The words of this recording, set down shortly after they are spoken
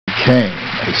became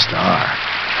a star.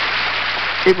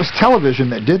 It was television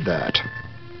that did that.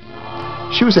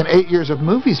 She was in 8 years of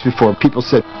movies before people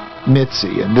said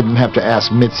Mitzi and didn't have to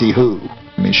ask Mitzi who.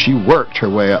 I mean, she worked her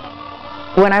way up.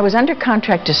 When I was under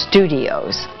contract to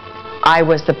studios, I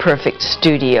was the perfect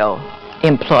studio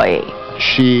employee.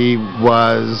 She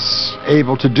was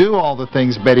able to do all the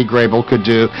things Betty Grable could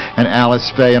do, and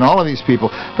Alice Faye and all of these people,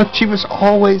 but she was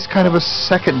always kind of a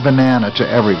second banana to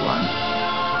everyone.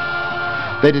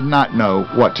 They did not know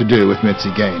what to do with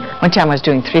Mitzi Gaynor. One time I was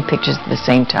doing 3 pictures at the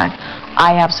same time.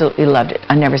 I absolutely loved it.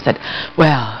 I never said,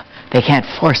 well, they can't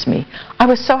force me. I'm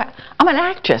an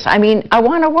actress. I mean, I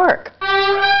want to work.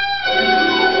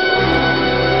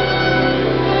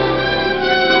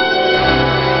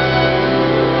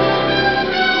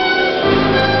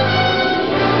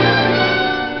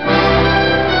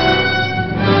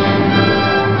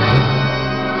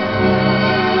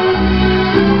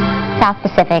 South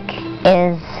Pacific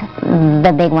is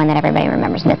the big one that everybody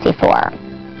remembers Mitzi for.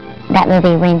 That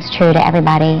movie rings true to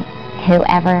everybody who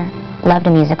ever loved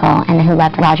a musical and who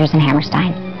loved Rodgers and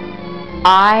Hammerstein.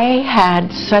 I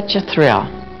had such a thrill.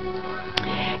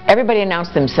 Everybody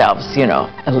announced themselves, you know,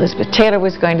 Elizabeth Taylor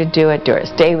was going to do it,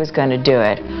 Doris Day was going to do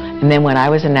it, and then when I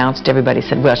was announced, everybody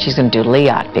said, well, she's going to do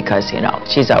Leot because, you know,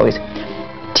 she's always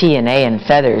TNA and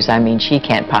feathers. I mean, she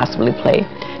can't possibly play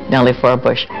Nellie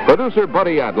Forbush. Producer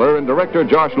Buddy Adler and director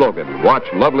Josh Logan watch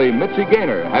lovely Mitzi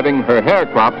Gaynor having her hair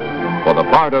cropped for the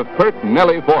part of pert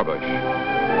Nellie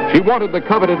Forbush. She wanted the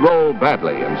coveted role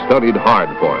badly and studied hard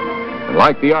for it. And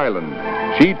like the island,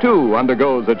 she too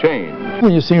undergoes a change.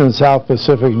 When you see her in South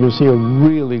Pacific, you see a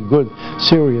really good,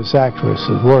 serious actress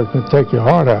at work and take your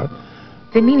heart out.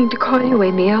 They're meaning to call you,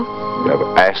 Emil. You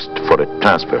have asked for a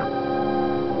transfer.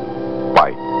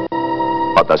 Why?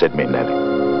 What does it mean, Nellie?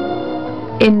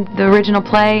 In the original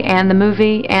play and the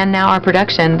movie and now our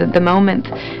production, the moment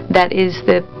that is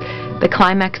the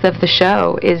climax of the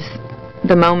show is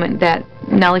the moment that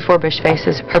Nellie Forbush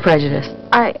faces her prejudice.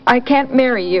 I can't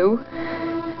marry you.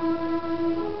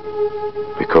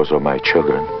 Because of my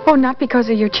children. Oh, not because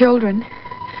of your children.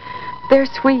 They're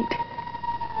sweet.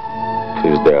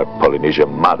 It is their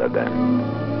Polynesian mother, then.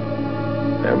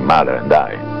 Their mother and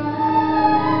I.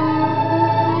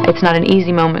 It's not an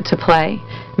easy moment to play.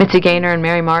 Mitzi Gaynor and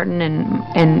Mary Martin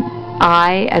and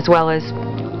I, as well as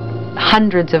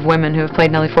hundreds of women who have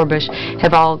played Nellie Forbush,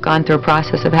 have all gone through a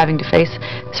process of having to face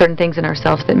certain things in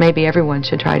ourselves that maybe everyone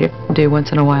should try to do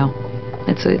once in a while.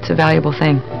 It's a valuable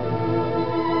thing.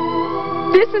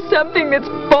 This is something that's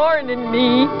born in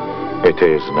me. It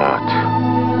is not.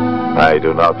 I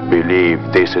do not believe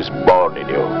this is born in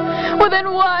you. Well,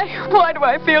 then why? Why do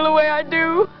I feel the way I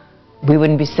do? We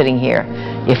wouldn't be sitting here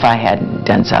if I hadn't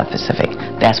done South Pacific.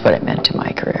 That's what it meant to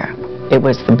my career. It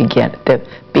was the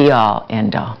be-all,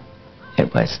 end-all.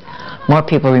 It was. More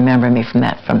people remember me from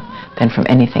that than from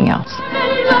anything else.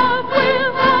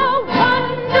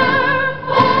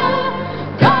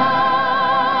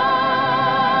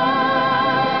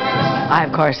 I,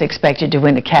 of course, expected to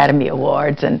win Academy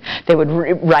Awards, and they would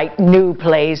write new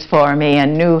plays for me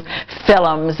and new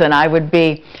films, and I would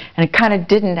be, and it kind of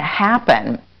didn't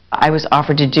happen. I was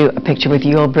offered to do a picture with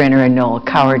Yul Brynner and Noel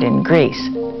Coward in Greece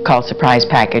called Surprise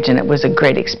Package, and it was a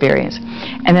great experience.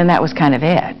 And then that was kind of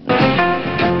it.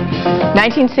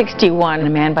 1961, a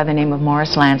man by the name of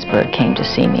Morris Landsberg came to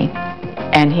see me,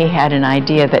 and he had an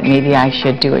idea that maybe I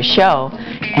should do a show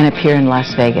and appear in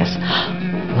Las Vegas.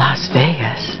 Las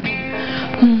Vegas?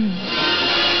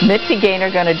 Mitzi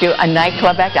Gaynor going to do a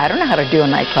nightclub act? I don't know how to do a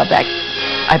nightclub act.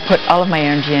 I put all of my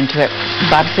energy into it.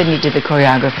 Bob Sidney did the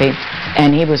choreography,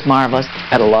 and he was marvelous. It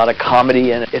had a lot of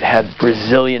comedy in it. It had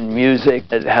Brazilian music.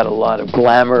 It had a lot of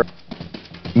glamour.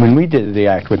 When we did the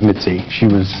act with Mitzi, she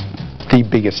was the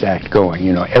biggest act going.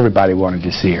 You know, everybody wanted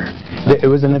to see her. It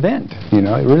was an event, you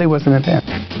know, it really was an event.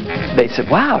 They said,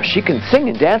 wow, she can sing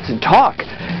and dance and talk.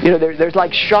 You know, there's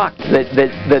like shock that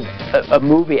a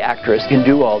movie actress can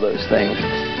do all those things.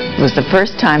 It was the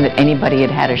first time that anybody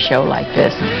had had a show like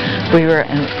this. We were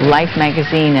in Life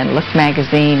magazine and Look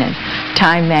magazine and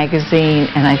Time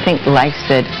magazine, and I think Life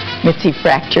said, Mitzi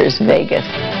fractures Vegas.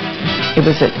 It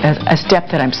was a step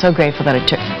that I'm so grateful that I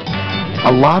took.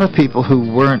 A lot of people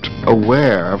who weren't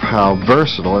aware of how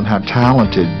versatile and how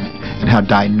talented and how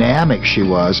dynamic she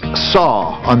was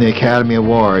saw on the Academy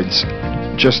Awards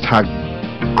just how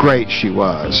great she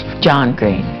was. John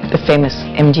Green, the famous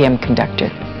MGM conductor,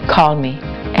 called me,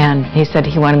 and he said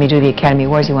he wanted me to do the Academy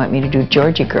Awards. He wanted me to do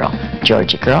Georgie Girl.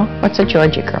 Georgie Girl? What's a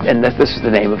Georgie Girl? And this was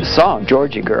the name of a song,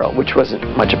 Georgie Girl, which wasn't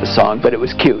much of a song, but it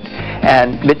was cute.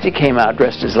 And Mitzi came out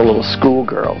dressed as a little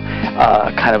schoolgirl,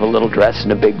 kind of a little dress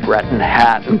and a big Breton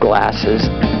hat and glasses.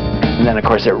 and then of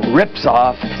course it rips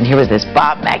off. And here was this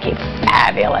Bob Mackie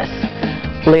fabulous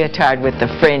leotard with the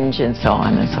fringe and so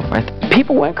on and so forth.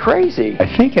 People went crazy. I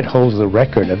think it holds the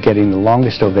record of getting the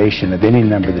longest ovation of any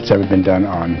number that's ever been done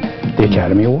on the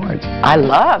Academy Awards. I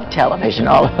love television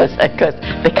all of a sudden because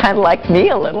they kind of liked me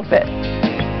a little bit.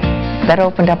 That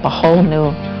opened up a whole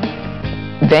new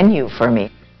venue for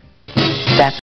me. That's